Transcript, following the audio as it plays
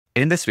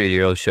In this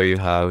video, I'll show you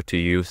how to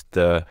use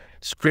the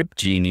Script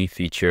Genie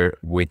feature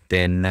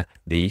within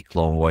the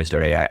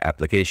CloneVoice.ai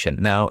application.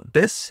 Now,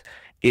 this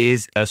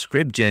is a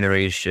script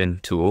generation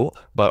tool,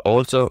 but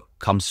also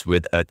comes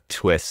with a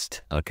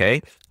twist.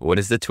 Okay. What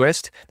is the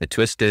twist? The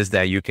twist is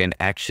that you can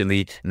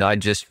actually not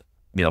just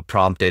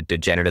prompt it to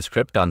generate a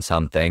script on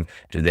something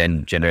to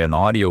then generate an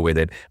audio with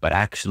it, but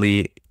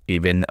actually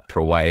even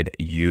provide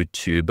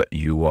YouTube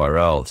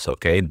URLs.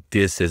 Okay,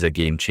 this is a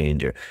game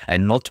changer,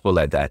 and multiple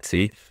at that.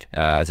 See,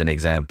 as an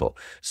example,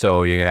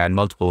 so you can add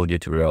multiple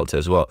YouTube URLs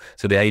as well.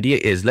 So the idea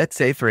is, let's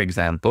say, for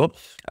example,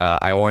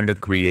 I want to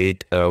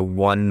create a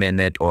 1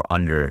 minute or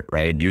under,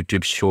 right,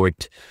 YouTube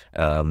short,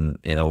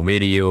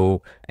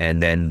 video,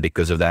 and then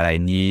because of that, I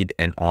need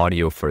an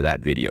audio for that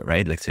video,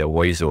 right? Let's say a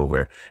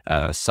voiceover,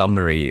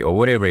 summary, or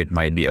whatever it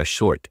might be, a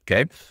short.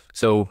 Okay.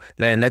 So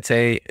then let's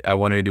say I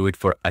want to do it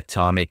for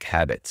Atomic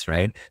Habits,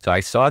 right? So I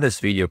saw this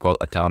video called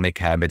Atomic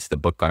Habits, the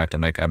book on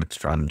Atomic Habits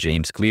from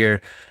James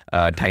Clear,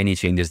 tiny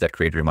changes that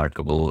create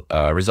remarkable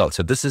results.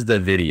 So this is the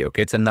video.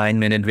 Okay. It's a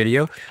 9-minute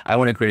video. I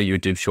want to create a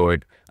YouTube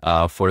short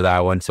for that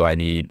one. So I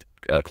need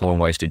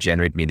CloneVoice to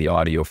generate me the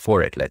audio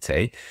for it, let's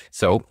say.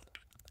 So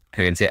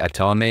you can say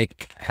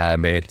Atomic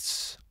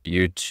Habits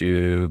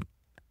YouTube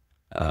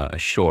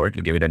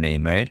short, give it a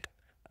name, right?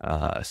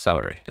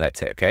 Summary, let's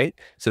say. Okay,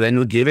 so then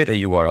we'll give it a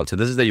URL. So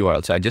this is the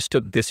URL. So I just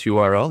took this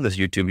URL, this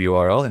YouTube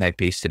URL, and I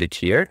pasted it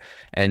here.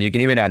 And you can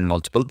even add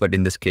multiple, but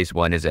in this case,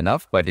 one is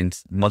enough. But in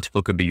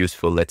multiple could be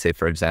useful. Let's say,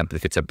 for example,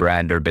 if it's a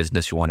brand or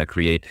business you want to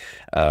create,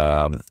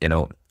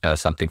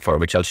 something for,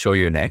 which I'll show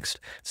you next.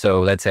 So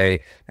let's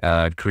say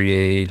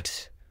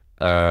create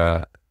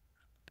a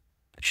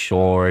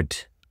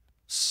short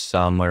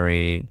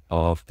summary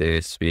of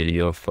this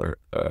video for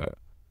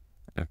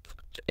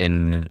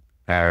in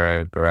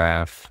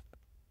paragraph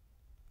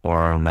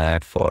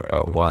format for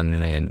a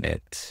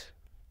 1-minute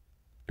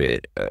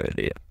video.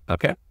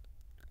 Okay.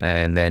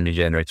 And then you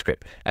generate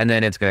script, and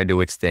then it's going to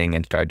do its thing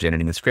and start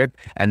generating the script.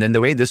 And then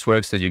the way this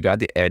works is you got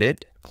the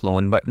edit,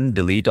 clone button,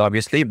 delete,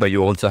 obviously, but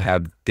you also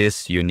have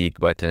this unique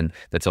button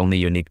that's only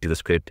unique to the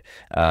script,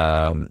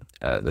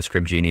 the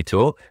Script Genie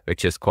tool,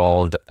 which is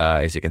called,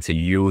 as you can see,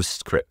 use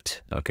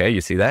script. Okay,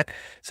 you see that?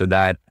 So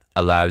that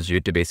allows you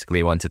to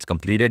basically, once it's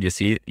completed, you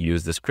see,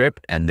 use the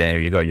script, and there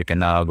you go. You can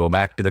now go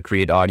back to the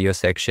create audio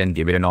section,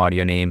 give it an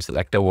audio name,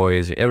 select a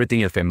voice, everything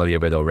you're familiar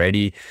with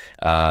already,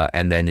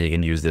 and then you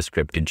can use the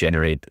script to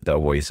generate the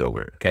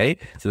voiceover. Okay,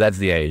 so that's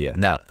the idea.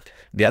 Now,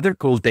 the other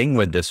cool thing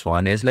with this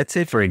one is, let's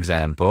say, for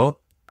example,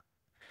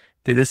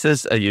 this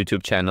is a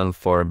YouTube channel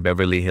for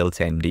Beverly Hills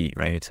MD,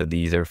 right? So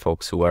these are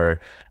folks who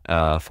are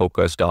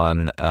focused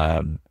on,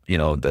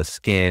 the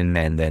skin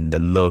and then the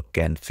look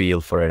and feel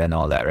for it and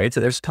all that, right? So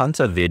there's tons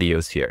of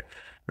videos here,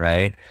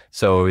 right?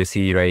 So we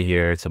see right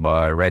here, it's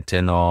about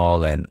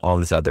retinol and all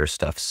this other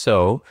stuff.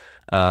 So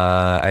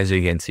as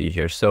you can see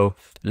here, so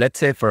let's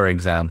say, for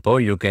example,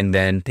 you can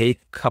then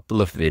take a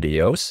couple of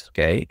videos.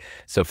 Okay,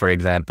 so for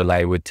example,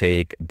 I would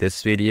take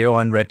this video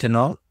on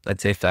retinol.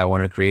 Let's say if I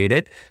want to create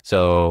it,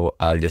 so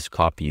I'll just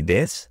copy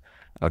this.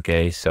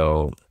 Okay,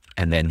 so,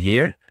 and then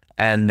here,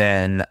 and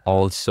then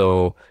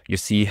also you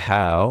see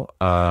how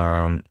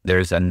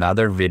there's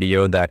another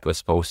video that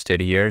was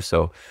posted here.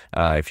 So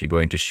if you go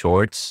into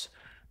shorts,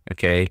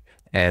 okay,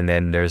 and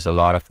then there's a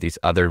lot of these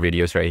other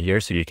videos right here,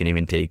 so you can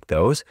even take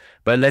those.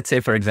 But let's say,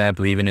 for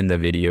example, even in the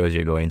videos,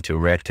 you're going to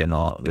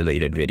retinol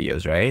related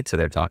videos, right? So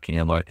they're talking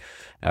about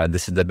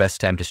this is the best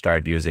time to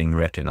start using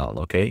retinol.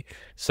 Okay,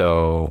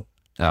 so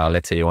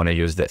let's say you want to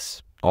use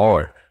this,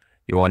 or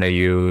you want to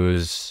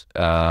use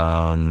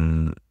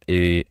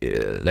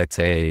let's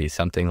say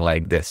something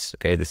like this.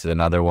 Okay, this is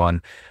another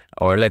one,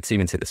 or let's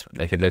even say this one,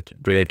 like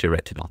related to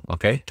retinol.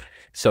 Okay,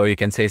 so you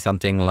can say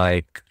something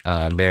like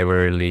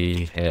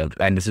Beverly Hills,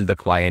 and this is the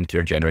client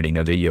you're generating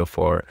a video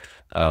for,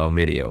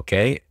 video.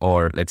 Okay,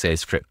 or let's say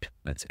script.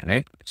 Let's say,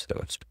 right?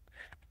 So,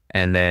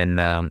 and then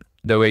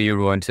the way you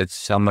want to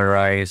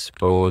summarize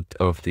both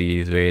of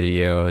these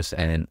videos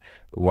and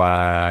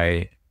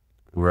why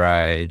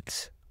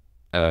write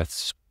a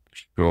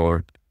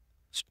short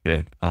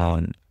script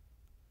on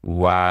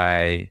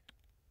why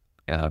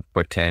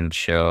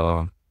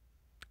potential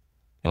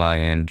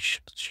clients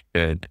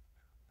should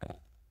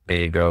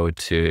they go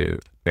to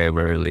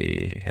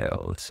Beverly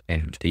Hills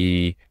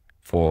MD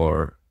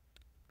for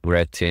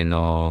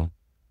retinol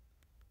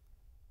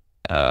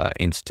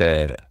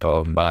instead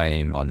of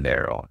buying on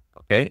their own.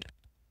 Okay,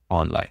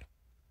 online.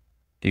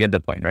 You get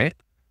the point, right?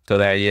 So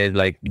the idea is,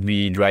 like,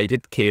 we write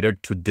it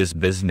catered to this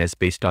business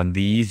based on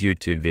these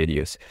YouTube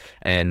videos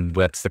and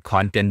what's the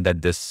content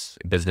that this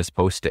business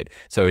posted.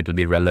 So it will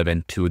be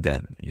relevant to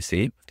them, you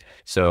see?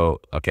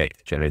 So, okay,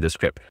 generate the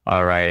script.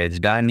 All right, it's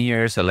done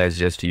here. So let's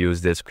just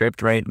use the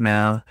script right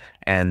now,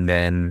 and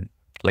then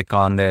click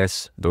on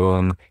this,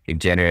 boom, it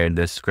generated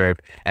the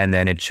script, and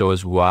then it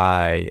shows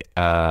why,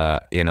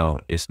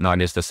 it's not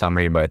just a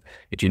summary, but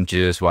it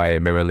introduces why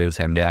Beverly Hills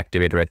MD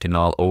activate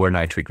retinol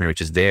overnight treatment, which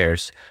is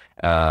theirs,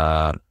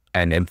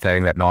 and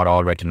implying that not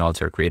all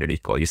retinols are created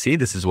equal. You see,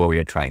 this is what we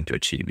are trying to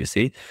achieve, you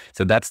see?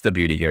 So that's the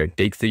beauty here. It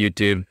takes the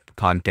YouTube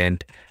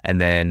content, and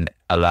then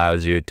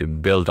allows you to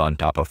build on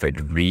top of it.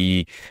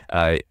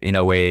 In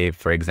a way,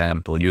 for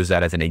example, use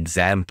that as an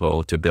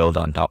example to build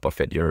on top of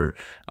it, your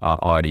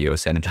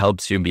audios, and it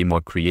helps you be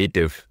more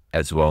creative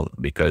as well,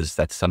 because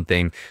that's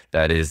something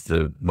that is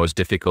the most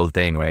difficult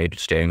thing, right?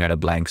 Staring at a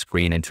blank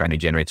screen and trying to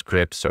generate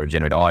scripts or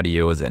generate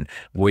audios and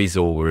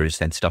voiceovers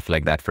and stuff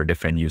like that for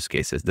different use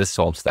cases. This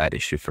solves that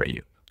issue for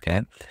you.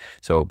 Okay,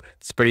 so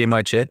it's pretty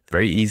much it.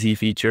 Very easy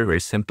feature,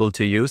 very simple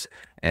to use,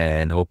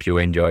 and hope you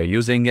enjoy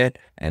using it.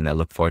 And I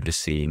look forward to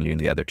seeing you in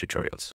the other tutorials.